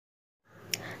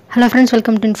Hello friends,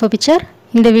 welcome to Info Picture.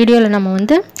 இந்த வீடியோல நம்ம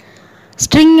வந்து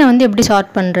ஸ்ட்ரிங்கை வந்து எப்படி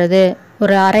சார்ட் பண்றது,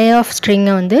 ஒரு அரே ஆஃப்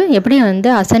ஸ்ட்ரிங்கை வந்து எப்படி வந்து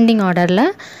அசெண்டிங் ஆர்டர்ல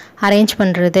அரேஞ்ச்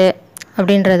பண்றது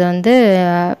அப்படிங்கறது வந்து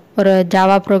ஒரு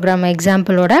ஜாவா ப்ரோக்ராம்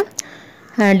எக்ஸாம்பிளோட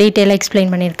டீடைலா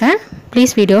எக்ஸ்பிளைன் பண்ணிருக்கேன்.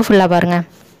 ப்ளீஸ் வீடியோ ஃபுல்லா பாருங்க.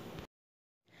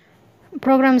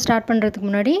 ப்ரோக்ராம் ஸ்டார்ட் பண்றதுக்கு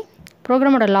முன்னாடி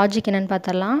ப்ரோக்ராமோட லாஜிக் என்னன்னு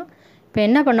பார்த்தறலாம். இப்போ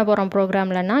என்ன பண்ண போறோம்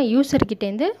ப்ரோக்ராம்லனா யூசர் கிட்ட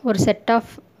இருந்து ஒரு செட்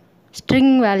ஆஃப்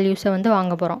ஸ்ட்ரிங் வேல்யூஸை வந்து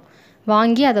வாங்க போறோம்.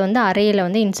 வாங்கி அதை வந்து அரேயில்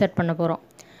வந்து இன்சர்ட் பண்ண போகிறோம்.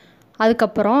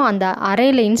 அதுக்கப்புறம் அந்த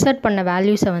அரேயில் இன்சர்ட் பண்ண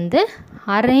வேல்யூஸை வந்து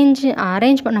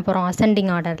அரேஞ்ச் பண்ண போகிறோம்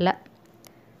அசெண்டிங் ஆர்டரில்.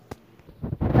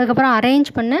 அதுக்கப்புறம் அரேஞ்ச்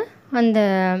பண்ண அந்த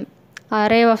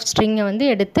அரே ஆஃப் ஸ்ட்ரிங்கை வந்து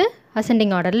எடுத்து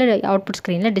அசெண்டிங் ஆர்டரில் அவுட்புட்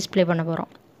ஸ்க்ரீனில் டிஸ்பிளே பண்ண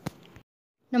போகிறோம்.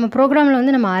 நம்ம ப்ரோக்ராமில்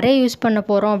வந்து நம்ம அரே யூஸ் பண்ண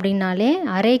போகிறோம் அப்படின்னாலே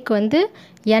அரேக்கு வந்து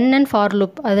என் ஃபார்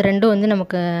லூப் அது ரெண்டும் வந்து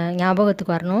நமக்கு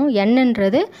ஞாபகத்துக்கு வரணும்.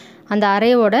 என்னன்றது அந்த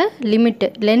அரேவோட லிமிட்டு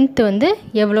லென்த்து வந்து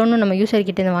எவ்வளோன்னு நம்ம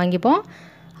யூசர்கிட்டேருந்து வாங்கிப்போம்.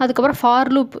 அதுக்கப்புறம்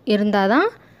ஃபார் லூப் இருந்தால் தான்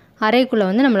அரேக்குள்ளே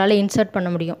வந்து நம்மளால் இன்சர்ட் பண்ண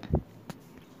முடியும்.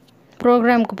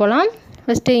 ப்ரோக்ராமுக்கு போகலாம்.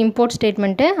 ஃபஸ்ட்டு இம்போர்ட்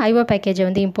ஸ்டேட்மெண்ட்டு ஐஓ பேக்கேஜை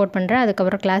வந்து இம்போர்ட் பண்ணுறேன்.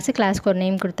 அதுக்கப்புறம் கிளாஸுக்கு ஒரு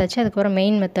நேம் கொடுத்தாச்சு. அதுக்கப்புறம்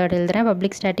மெயின் மெத்தட் எழுதுகிறேன்.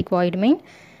 Public static void main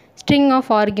string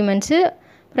of arguments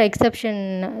அப்புறம்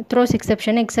த்ரோஸ்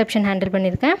எக்ஸெப்ஷன் ஹேண்டில்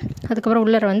பண்ணியிருக்கேன். அதுக்கப்புறம்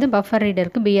உள்ளே வந்து பஃபர்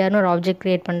ரீடருக்கு பிஆர்னு ஒரு ஆப்ஜெக்ட்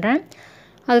க்ரியேட் பண்ணுறேன்.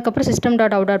 அதுக்கப்புறம்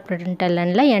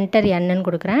system.out.printlnல என்டர் என்னன்னு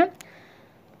கொடுக்குறேன்.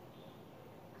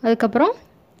 அதுக்கப்புறம்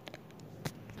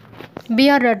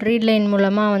br.readline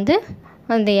மூலமாக வந்து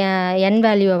அந்த என்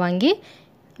வேல்யூவை வாங்கி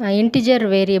இன்டிஜர்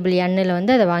வேரியபிள் எண்ணில்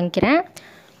வந்து அதை வாங்கிக்கிறேன்.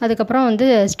 அதுக்கப்புறம் வந்து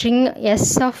ஸ்ட்ரிங்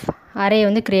எஸ் ஆஃப் அரே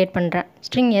வந்து க்ரியேட் பண்ணுறேன்.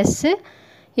 String S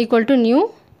equal to new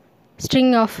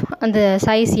string of அந்த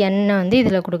சைஸ் எண்ணை வந்து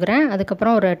இதில் கொடுக்குறேன்.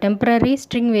 அதுக்கப்புறம் ஒரு டெம்பரரி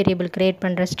ஸ்ட்ரிங் வேரியபிள் க்ரியேட்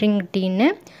பண்ணுறேன், ஸ்ட்ரிங் டீன்னு.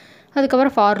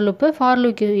 அதுக்கப்புறம் ஃபார் லூப்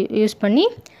யூஸ் பண்ணி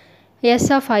எஸ்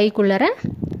ஆஃப் ஐக்குள்ளே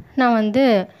நான் வந்து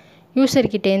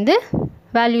யூசர்கிட்டேருந்து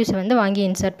வேல்யூஸை வந்து வாங்கி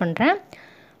இன்சர்ட் பண்ணுறேன்.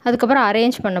 அதுக்கப்புறம்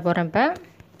அரேஞ்ச் பண்ண போகிறேன். இப்போ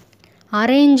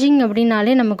அரேஞ்சிங்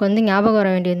அப்படின்னாலே நமக்கு வந்து ஞாபகம் வர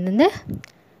வேண்டியது வந்து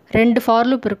 2 ஃபார்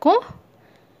லூப் இருக்கும்.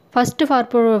 ஃபஸ்ட்டு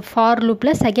ஃபார்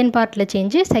லூப்பில் செகண்ட் பார்ட்டில்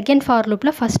சேஞ்சு, செகண்ட் ஃபார்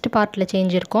லூப்பில் ஃபஸ்ட்டு பார்ட்டில்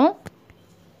சேஞ்ச் இருக்கும்.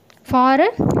 For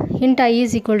int I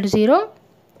is equal to 0,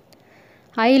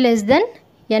 I less than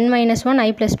n minus 1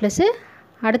 I plus plus.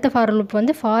 அடுத்த ஃபார் லூப்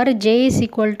வந்து for j is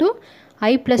equal to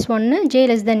I plus 1 j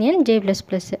less than n j plus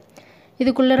plus.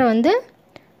 இதுக்குள்ளே வந்து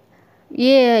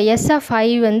s of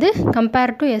I வந்து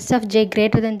compare to s of j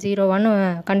greater than 0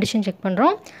 condition check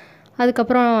பண்ணுறோம்.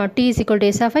 அதுக்கப்புறம் t is equal to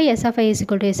s of I is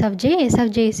equal to s of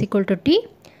j is equal to t.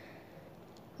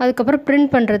 அதுக்கப்புறம் print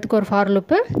பண்ணுறதுக்கு ஒரு for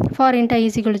loop for int I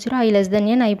is equal to 0 I less than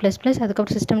n I plus plus.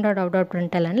 அதுக்கப்புறம்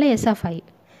system.out.printlnல s of I.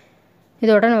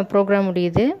 இதோட நம்ம program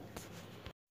முடியுது.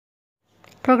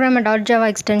 ப்ரோக்ராமை .java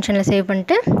எக்ஸ்டென்ஷனில் save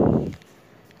பண்ணிட்டு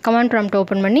command prompt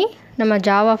open பண்ணி நம்ம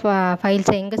ஜாவா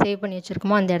ஃபைல்ஸை எங்கே சேவ் பண்ணி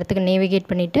வச்சுருக்கோமோ அந்த இடத்துக்கு நேவிகேட்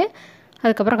பண்ணிவிட்டு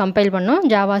அதுக்கப்புறம் கம்பைல் பண்ணோம்.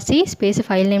 Java C space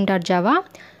file name .java.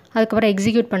 அதுக்கப்புறம்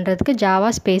எக்ஸிக்யூட் பண்ணுறதுக்கு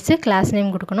ஜாவா ஸ்பேஸு கிளாஸ்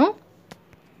நேம் கொடுக்கணும்.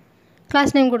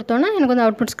 கிளாஸ் நேம் கொடுத்தோன்னா எனக்கு வந்து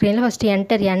அவுட்புட் ஸ்க்ரீனில் ஃபஸ்ட்டு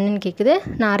என்டர் என்னன்னு கேட்குது.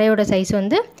 நான் அரேயோட சைஸ்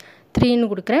வந்து 3ன்னு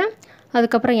கொடுக்குறேன்.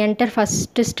 அதுக்கப்புறம் enter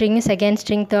first string, second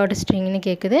string, third ஸ்ட்ரிங்னு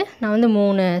கேட்குது. நான் வந்து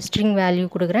 3 ஸ்ட்ரிங் வேல்யூ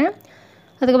கொடுக்குறேன்.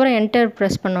 அதுக்கப்புறம் என்டர்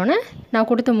ப்ரெஸ் பண்ணோன்னே நான்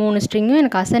கொடுத்த 3 ஸ்ட்ரிங்கும்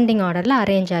எனக்கு அசெண்டிங் ஆர்டரில்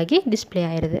அரேஞ்ச் ஆகி டிஸ்பிளே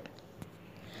ஆயிடுது.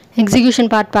 எக்ஸிக்யூஷன்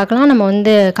பார்ட் பார்க்கலாம். நம்ம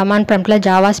வந்து command ப்ராம்ப்டில்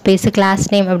Java space class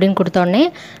name அப்படின்னு கொடுத்தோடனே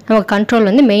நமக்கு கண்ட்ரோல்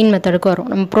வந்து மெயின் மெத்தடுக்கு வரும்.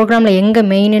 நம்ம ப்ரோக்ராமில் எங்கே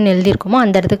மெயின்னு எழுதியிருக்கோமோ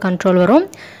அந்த இடத்துக்கு கண்ட்ரோல் வரும்.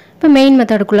 இப்போ மெயின்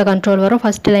மெத்தடுக்குள்ளே கண்ட்ரோல் வரும்.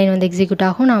 ஃபஸ்ட்டு லைன் வந்து எக்ஸிக்யூட்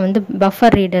ஆகும். நான் வந்து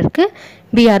பஃபர் ரீடருக்கு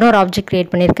பிஆர்னு ஒரு ஆப்ஜெக்ட்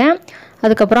க்ரியேட் பண்ணியிருக்கேன்.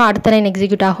 அதுக்கப்புறம் அடுத்த லைன்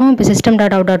எக்ஸிக்யூட் ஆகும். இப்போ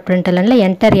system.out.printlnல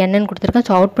என்டர் என்னன்னு கொடுத்துருக்கேன்.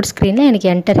 ஸோ அவுட்புட் ஸ்க்ரீனில் எனக்கு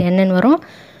என்டர் என்னன்னு வரும்.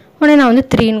 உடனே நான் வந்து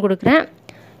 3ன்னு கொடுக்குறேன்.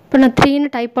 இப்போ நான்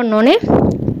 3ன்னு டைப் பண்ணோன்னே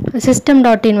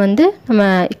system.in வந்து நம்ம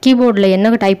கீபோர்டில்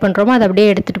என்ன டைப் பண்ணுறோமோ அதை அப்படியே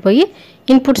எடுத்துகிட்டு போய்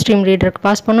இன்புட் ஸ்ட்ரீம் ரீடருக்கு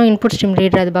பாஸ் பண்ணும். இன்புட் ஸ்ட்ரீம்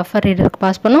ரீடர் அது பஃபர் ரீடருக்கு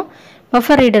பாஸ் பண்ணும்.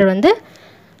 பஃபர் ரீடர் வந்து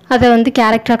அதை வந்து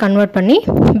கேரக்டராக கன்வெர்ட் பண்ணி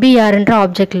பிஆர்ன்ற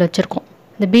ஆப்ஜெக்டில் வச்சுருக்கோம்.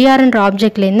 இந்த பிஆர்ன்ற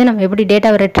ஆப்ஜெக்ட்லேருந்து நம்ம எப்படி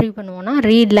டேட்டாவை ரெட்ரீவ் பண்ணுவோம்னா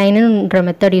ரீட் லைனுன்ற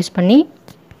மெத்தட் யூஸ் பண்ணி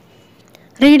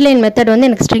ரீட் லைன் மெத்தட் வந்து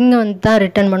எனக்கு ஸ்ட்ரிங்கை வந்து தான்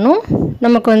ரிட்டர்ன் பண்ணும்.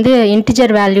 நமக்கு வந்து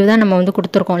இன்டிஜர் வேல்யூ தான் நம்ம வந்து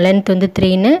கொடுத்துருக்கோம், லென்த் வந்து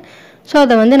 3ன்னு. ஸோ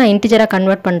அதை வந்து நான் இன்டிஜராக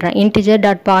கன்வெர்ட் பண்ணுறேன்.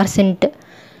 integer.parseInt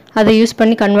அதை யூஸ்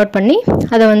பண்ணி கன்வெர்ட் பண்ணி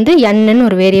அதை வந்து என்னன்னு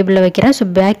ஒரு வேரியபிளில் வைக்கிறேன். ஸோ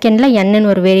பேக் எண்டில்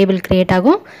என்னன்னு ஒரு வேரியபிள் க்ரியேட்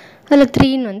ஆகும். அதில்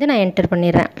 3ன்னு வந்து நான் என்டர்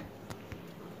பண்ணிடுறேன்.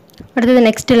 அடுத்தது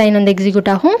நெக்ஸ்ட் லைன் வந்து எக்ஸிக்யூட்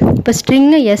ஆகும். இப்போ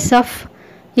string yes of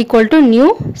equal to new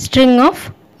string of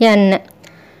n.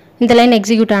 இந்த லைன்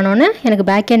எக்ஸிக்யூட் ஆனோன்னே எனக்கு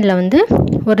பேக் எண்டில் வந்து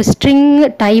ஒரு ஸ்ட்ரிங்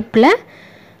டைப்பில்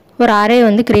ஒரு அரே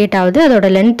வந்து க்ரியேட் ஆகுது. அதோட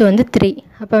லென்த் வந்து 3.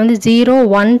 அப்போ வந்து 0,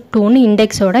 1, 2ன்னு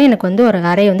இண்டெக்ஸோட எனக்கு வந்து ஒரு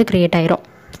அரே வந்து க்ரியேட் ஆயிரும்.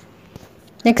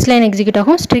 நெக்ஸ்ட் லைன் எக்ஸிக்யூட்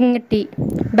ஆகும். ஸ்ட்ரிங் டி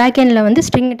பேக் எண்டில் வந்து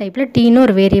ஸ்ட்ரிங் டைப்பில் டீன்னு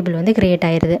ஒரு வேரியபிள் வந்து க்ரியேட்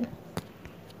ஆயிடுது.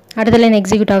 அடுத்த லைன்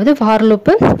எக்ஸிக்யூட் ஆகுது. For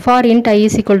loop for int I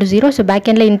is equal to 0. So back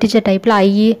எண்டில் இன்டிஜர் டைப்பில்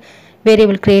I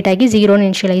வேரியபிள் க்ரியேட் ஆகி 0ன்னு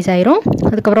இனிஷியலைஸ் ஆயிரும்.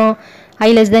 அதுக்கப்புறம்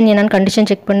I less than என்னன்னு கண்டிஷன்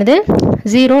செக் பண்ணுது.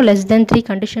 0 less than 3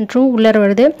 கண்டிஷன் ட்ரூ உள்ளே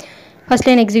வருது. ஃபஸ்ட்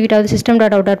லைன் எக்ஸிக்யூட் ஆகுது. System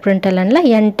dot out dot பிரிண்டெல்ல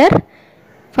enter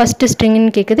first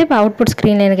ஸ்ட்ரிங்னு கேட்குது. இப்போ அவுட்புட்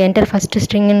ஸ்க்ரீனில் எனக்கு என்டர் ஃபஸ்ட்டு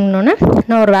ஸ்ட்ரிங்குன்னு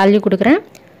நான் ஒரு வேல்யூ கொடுக்குறேன்.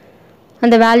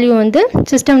 அந்த வேல்யூ வந்து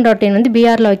சிஸ்டம் டாட் இன் வந்து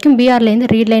பிஆரில் வைக்கும். பிஆர்லேருந்து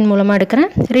ரீட் லைன் மூலமாக எடுக்கிறேன்.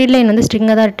 ரீட் லைன் வந்து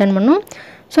ஸ்ட்ரிங்கை தான் ரிட்டர்ன் பண்ணும்.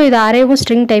 ஸோ இது அரேவும்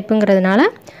ஸ்ட்ரிங் டைப்புங்கிறதுனால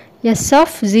S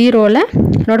of 0ல்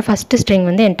என்னோடய ஃபஸ்ட்டு ஸ்ட்ரிங்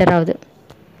வந்து என்டர் ஆகுது.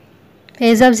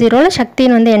 S of 0ல்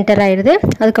சக்தின்னு வந்து என்டர் ஆகிடுது.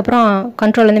 அதுக்கப்புறம்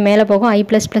கண்ட்ரோல் வந்து மேலே போகும். I++,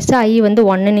 I வந்து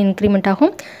 1ன்னு இன்க்ரிமெண்ட்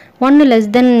ஆகும். 1 less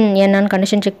than என்னன்னு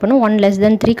கண்டிஷன் செக் பண்ணும். 1 less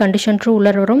than 3 கண்டிஷன் ட்ரூ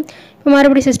உள்ளே வரும். இப்போ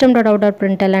மறுபடியும் system dot out dot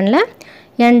பிரிண்டெல்ல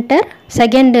enter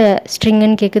second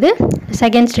ஸ்ட்ரிங்குன்னு கேட்குது.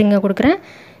 செகண்ட் ஸ்ட்ரிங்கை கொடுக்குறேன்.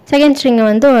 செகண்ட் ஸ்ட்ரிங்கை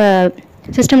வந்து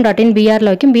சிஸ்டம் டாட் இன்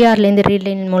பிஆரில் வைக்கும். பிஆர்லேருந்து ரீட்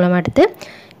லைன் மூலமாக எடுத்து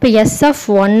இப்போ S of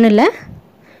 1ல்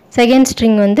செகண்ட்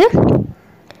ஸ்ட்ரிங் வந்து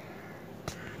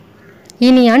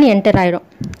இனியான்னு என்டர் ஆகிடும்.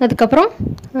 அதுக்கப்புறம்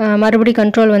மறுபடியும்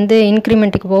கண்ட்ரோல் வந்து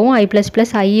இன்க்ரிமெண்ட்டுக்கு போகும். I++,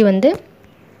 I வந்து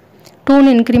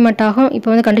 2ன்னு இன்க்ரிமெண்ட் ஆகும். இப்போ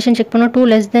வந்து கண்டிஷன் செக் பண்ணோம். 2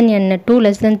 less than n 2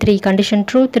 less than 3 condition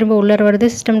true. திரும்ப உள்ளே வருது.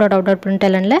 System dot out dot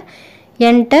பிரிண்டெல்ல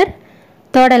enter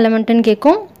third எலமெண்ட்டுன்னு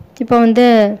கேட்கும். இப்போ வந்து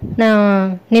நான்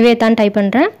நிவேதான்னு டைப்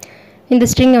பண்ணுறேன். இந்த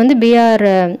ஸ்ட்ரிங்கை வந்து பிஆர்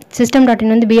சிஸ்டம் டாட்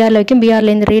இன் வந்து பிஆரில் வைக்கும்.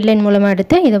 பிஆர்லேருந்து ரீட் லைன் மூலமாக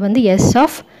எடுத்து இதை வந்து S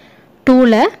of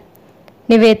 2ல்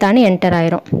நிவேதான்னு என்டர்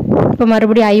ஆயிரும். இப்போ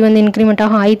மறுபடியும் I வந்து இன்க்ரிமெண்ட்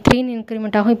ஆகும். I 3ன்னு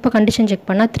இன்க்ரிமெண்ட் ஆகும். இப்போ கண்டிஷன் செக்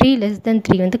பண்ணால் 3 less than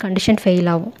 3 வந்து கண்டிஷன் ஃபெயில்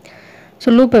ஆகும். ஸோ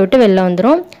லூப்பை விட்டு வெளில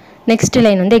வந்துடும். நெக்ஸ்ட்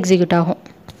லைன் வந்து எக்ஸிக்யூட் ஆகும்.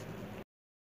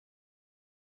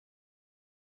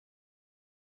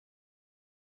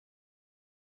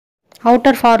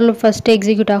 Outer for loop first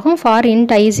execute ஆகும். For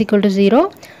int I is equal to 0.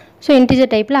 So integer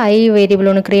டைப்பில் I வேரியபிள்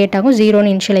ஒன்று க்ரியேட் ஆகும்.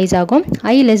 0ன்னு இனிஷியலைஸ் ஆகும்.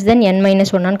 I less than n minus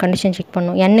 1 condition check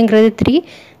பண்ணும். என்னங்கிறது 3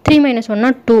 3 minus 1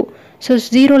 2. So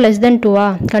 0 less than 2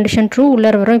 condition true உள்ளே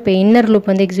வரும். இப்போ இன்னர் லூப்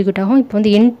வந்து எக்ஸிக்யூட் ஆகும். இப்போ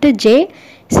வந்து into j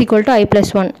is equal to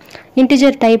I+1.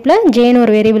 Integer டைப்பில் ஜேன்னு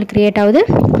ஒரு வேரியபிள் க்ரியேட் ஆகுது.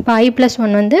 இப்போ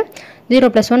I+1 வந்து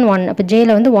 0 + 1 1. அப்போ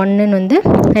ஜேயில் வந்து 1ன்னு வந்து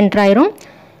என்டர் ஆயிரும்.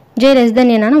 j less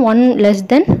than என்னன்னா 1 less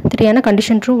than 3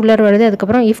 கண்டிஷன் ட்ரூ உள்ளே வருது.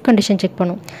 அதுக்கப்புறம் இஃப் கண்டிஷன் செக்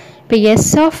பண்ணும். இப்போ S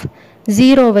of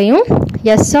 0வையும்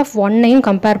S of 1ஐயும்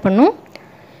compare பண்ணும்.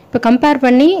 இப்போ கம்பேர்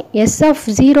பண்ணி S of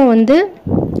 0 வந்து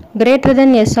greater than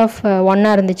S of 1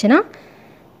 இருந்துச்சுன்னா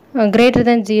greater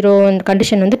than 0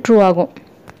 கண்டிஷன் வந்து ட்ரூ ஆகும்.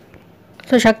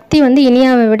 ஸோ சக்தி வந்து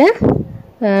இனியாவை விட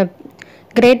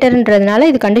கிரேட்டர்ன்றதுனால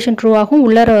இது கண்டிஷன் ட்ரூ ஆகும்.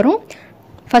 உள்ளே வரும்.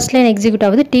 ஃபஸ்ட் லைன் எக்ஸிக்யூட்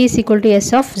ஆகுது. T is equal to S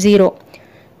of 0.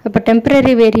 இப்போ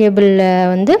டெம்பரரி வேரியபிளில்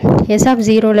வந்து S of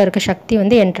 0ல் இருக்க சக்தி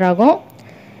வந்து என்டர் ஆகும்.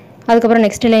 அதுக்கப்புறம்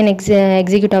நெக்ஸ்ட் லைன்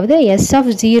எக்ஸிக்யூட் ஆகுது. S of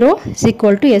 0 is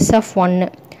equal to S of 1.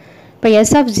 இப்போ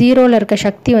S of 0ல் இருக்க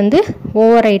சக்தி வந்து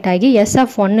ஓவர் ரைட் ஆகி S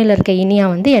of 1ல் இருக்க இனியா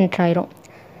வந்து என்டர் ஆயிரும்.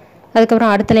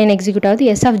 அதுக்கப்புறம் அடுத்த லைன் எக்ஸிக்யூட் ஆகுது.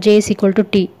 S of j is equal to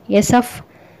T. S of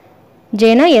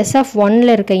jனா S of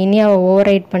 1ல் இருக்க இனியாவை ஓவர்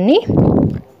ரைட் பண்ணி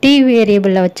T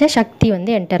வேரியபிளில் வச்ச சக்தி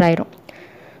வந்து என்டர் ஆயிரும்.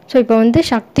 ஸோ இப்போ வந்து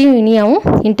சக்தியும் இனியாவும்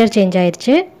இன்டர்சேஞ்ச்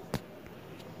ஆயிடுச்சு.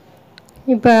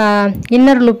 இப்போ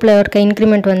இன்னர் லூப்பில் இருக்க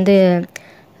இன்க்ரிமெண்ட் வந்து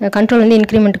கண்ட்ரோல் வந்து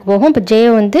இன்க்ரிமெண்ட்டுக்கு போகும். இப்போ ஜே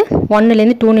வந்து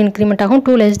 1லேருந்து 2ன்னு இன்க்ரிமெண்ட் ஆகும்.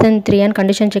 2 less than 3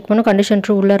 கண்டிஷன் செக் பண்ணும். கண்டிஷன்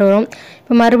ட்ரூ உள்ளே வரும்.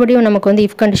 இப்போ மறுபடியும் நமக்கு வந்து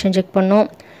இஃப் கண்டிஷன் செக் பண்ணும்.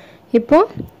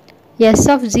 இப்போது S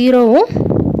of 0வும்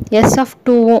S of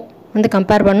 2வும் வந்து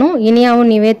கம்பேர் பண்ணும்.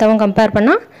 இனியாவும் நிவேதாவும் கம்பேர்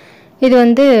பண்ணால் இது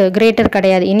வந்து கிரேட்டர்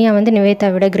கிடையாது. இனியா வந்து நிவேதா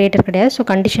விட கிரேட்டர் கிடையாது. ஸோ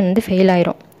கண்டிஷன் வந்து ஃபெயில்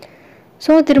ஆயிரும்.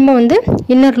 ஸோ திரும்ப வந்து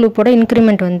இன்னர் லூப்போட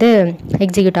இன்க்ரிமெண்ட் வந்து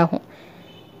எக்ஸிக்யூட் ஆகும்.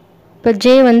 இப்போ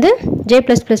ஜே வந்து J++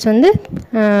 வந்து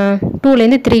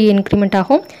 2லேருந்து 3 இன்க்ரிமெண்ட்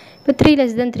ஆகும். இப்போ 3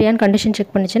 less than 3 condition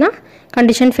check பண்ணிச்சுன்னா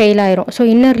condition fail ஆயிரும். ஸோ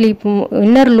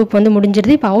இன்னர் லூப் வந்து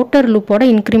முடிஞ்சிருது. இப்போ அவுட்டர் லூப்போட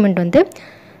இன்க்ரிமெண்ட் வந்து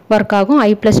ஒர்க் ஆகும்.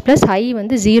 I++ I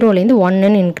வந்து 0லேருந்து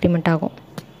 1ன்னு இன்க்ரிமெண்ட் ஆகும்.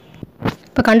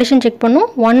 இப்போ கண்டிஷன் செக் பண்ணும்.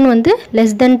 1 வந்து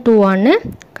less than 2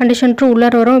 கண்டிஷன் ட்ரூ உள்ளே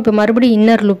வரும். இப்போ மறுபடியும்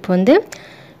இன்னர் லூப் வந்து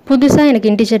புதுசாக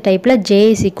எனக்கு இன்டிஜர் டைப்பில் j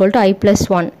is equal to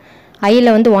I+1. ஐயில்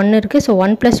வந்து 1 இருக்குது. ஸோ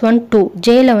 1 + 1 2.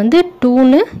 ஜேயில் வந்து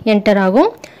 2ன்னு என்டர் ஆகும்.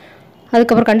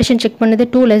 அதுக்கப்புறம் கண்டிஷன் செக் பண்ணுது.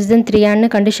 2 less than 3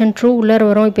 கண்டிஷன் ட்ரூ உள்ளே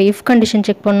வரும். இப்போ இஃப் கண்டிஷன்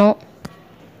செக் பண்ணோம்.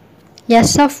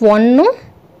 S of 1ம்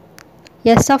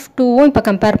S of 2வும் இப்போ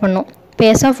கம்பேர் பண்ணோம். இப்போ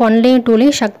S of 1லேயும்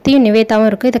 2லேயும் சக்தியும் நிவேதாவும்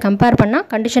இருக்குது. இதை கம்பேர் பண்ணால்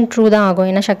கண்டிஷன் ட்ரூ தான் ஆகும்.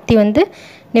 ஏன்னா சக்தி வந்து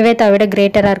நிவேதாவை விட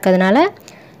கிரேட்டராக இருக்கிறதுனால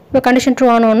இப்போ கண்டிஷன் ட்ரூ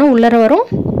ஆனோன்னு உள்ளே வரும்.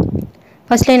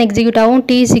 ஃபஸ்ட் லைன் எக்ஸிக்யூட் ஆகும்.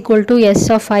 T is equal to S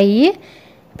of I.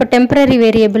 இப்போ டெம்பரரி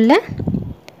வேரியபிளில்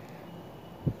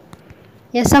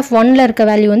S of 1ல் இருக்க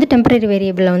வேல்யூ வந்து டெம்பரரி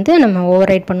வேரியபிளில் வந்து நம்ம ஓவர்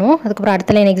ரைட் பண்ணுவோம். அதுக்கப்புறம்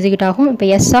அடுத்த லைன் எக்ஸிக்யூட் ஆகும். இப்போ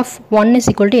S of 1 is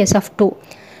equal to S of 2.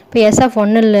 இப்போ S of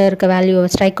 1ல் இருக்க வேல்யூவை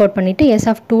ஸ்ட்ரைக் அவுட் பண்ணிவிட்டு S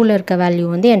of 2ல் இருக்க வேல்யூ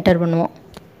வந்து என்டர் பண்ணுவோம்.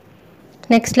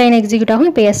 நெக்ஸ்ட் லைன் எக்ஸிக்யூட் ஆகும்.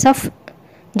 இப்போ S of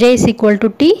j is equal to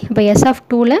t. இப்போ s of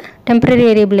 2ல டெம்பரரி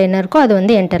வேரியபிள் என்ன இருக்கோ அது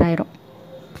வந்து என்டர் ஆயிரும்.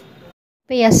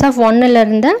 இப்போ s of 1ல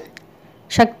இருந்த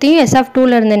சக்தியும் s of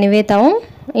 2ல இருந்த நிவேதாவும்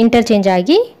இன்டர்சேஞ்ச்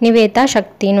ஆகி நிவேதா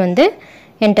சக்தின்னு வந்து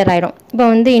என்டர் ஆயிரும். இப்போ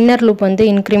வந்து இன்னர் லூப் வந்து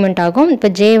இன்க்ரிமெண்ட் ஆகும். இப்போ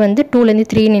j வந்து 2லேருந்து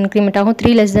 3ன்னு இன்க்ரிமெண்ட் ஆகும்.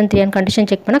 3 less than 3 கண்டிஷன்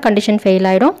செக் பண்ணால் கண்டிஷன் ஃபெயில்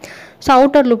ஆகிடும். ஸோ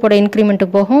அவுட்டர் லூப்போட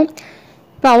இன்க்ரிமெண்ட்டுக்கு போகும்.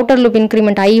 இப்போ அவுட்டர் லூப்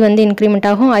இன்க்ரிமெண்ட் i வந்து இன்க்ரிமெண்ட்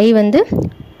ஆகும். i வந்து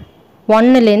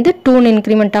 1லேருந்து 2ன்னு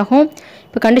இன்க்ரிமெண்ட் ஆகும்.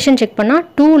 இப்போ கண்டிஷன் செக் பண்ணால்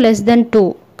 2 less than 2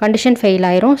 கண்டிஷன் ஃபெயில்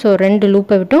ஆயிரும். ஸோ 2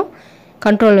 லூப்பை விட்டும்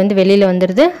கண்ட்ரோல் வந்து வெளியில்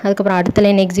வந்துடுது. அதுக்கப்புறம் அடுத்த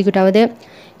லைன் எக்ஸிக்யூட் ஆகுது.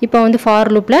 இப்போ வந்து ஃபார்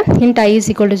லூப்பில் int i is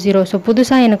equal to 0. So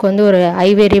புதுசாக எனக்கு வந்து ஒரு i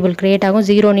வேரியபிள் க்ரியேட் ஆகும்.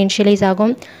 0ன்னு இனிஷியலைஸ்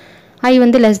ஆகும். i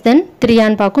வந்து லெஸ் தென்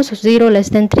 3 பார்க்கும். So 0 less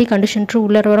than 3 condition true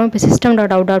உள்ளே வரும். இப்போ system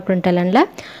dot out dot printlnல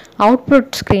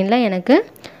output ஸ்க்ரீனில் எனக்கு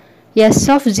s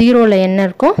of 0ல என்ன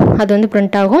இருக்கோ அது வந்து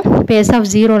பிரிண்ட் ஆகும். இப்போ s of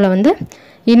 0ல வந்து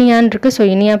இனியான் இருக்குது. ஸோ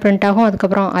இனியா பிரிண்ட் ஆகும்.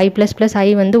 அதுக்கப்புறம் i ++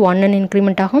 i வந்து 1ன்னு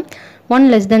இன்க்ரிமெண்ட் ஆகும். 1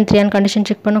 less than 3 கண்டிஷன்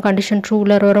செக் பண்ணும். கண்டிஷன் ட்ரூ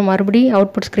உள்ளே வரும். மறுபடியும்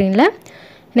அவுட்புட் ஸ்க்ரீனில்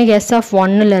எனக்கு s of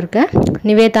 1ல் இருக்க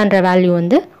நிவேதான்ற வேல்யூ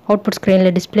வந்து அவுட்புட்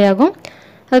ஸ்க்ரீனில் டிஸ்பிளே ஆகும்.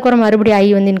 அதுக்கப்புறம் மறுபடியும் i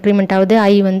வந்து இன்க்ரிமெண்ட் ஆகுது.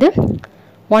 i வந்து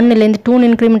 1லேருந்து 2ன்னு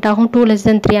இன்க்ரிமெண்ட் ஆகும். 2 less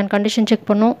than 3 கண்டிஷன் செக்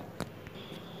பண்ணும்.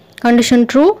 Condition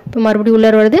true. இப்போ மறுபடியும்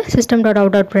உள்ளே வருது. System dot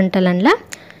out dot பிரிண்டலனில்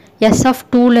s of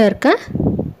 2ல இருக்க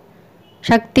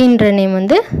சக்தின்ற நேம்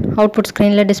வந்து அவுட்புட்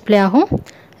ஸ்க்ரீனில் டிஸ்பிளே ஆகும்.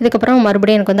 இதுக்கப்புறம்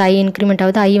மறுபடியும் எனக்கு வந்து i இன்க்ரிமெண்ட்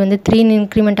ஆகுது. i வந்து 3ன்னு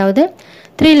இன்க்ரிமெண்ட் ஆகுது.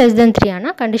 3 less than 3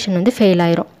 ஆனால் கண்டிஷன் வந்து ஃபெயில்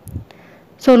ஆயிரும்.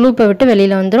 ஸோ லூப்பை விட்டு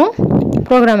வெளியில் வந்துடும்.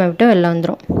 ப்ரோக்ராமை விட்டு வெளில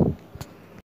வந்துடும்.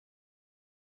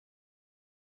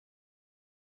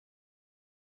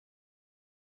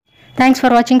 தேங்க்ஸ்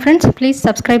ஃபார் வாட்சிங் ஃப்ரெண்ட்ஸ். ப்ளீஸ்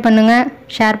சப்ஸ்கிரைப் பண்ணுங்கள்,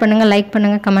 ஷேர் பண்ணுங்கள், லைக்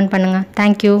பண்ணுங்கள், கமெண்ட் பண்ணுங்கள்.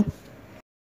 தேங்க்யூ.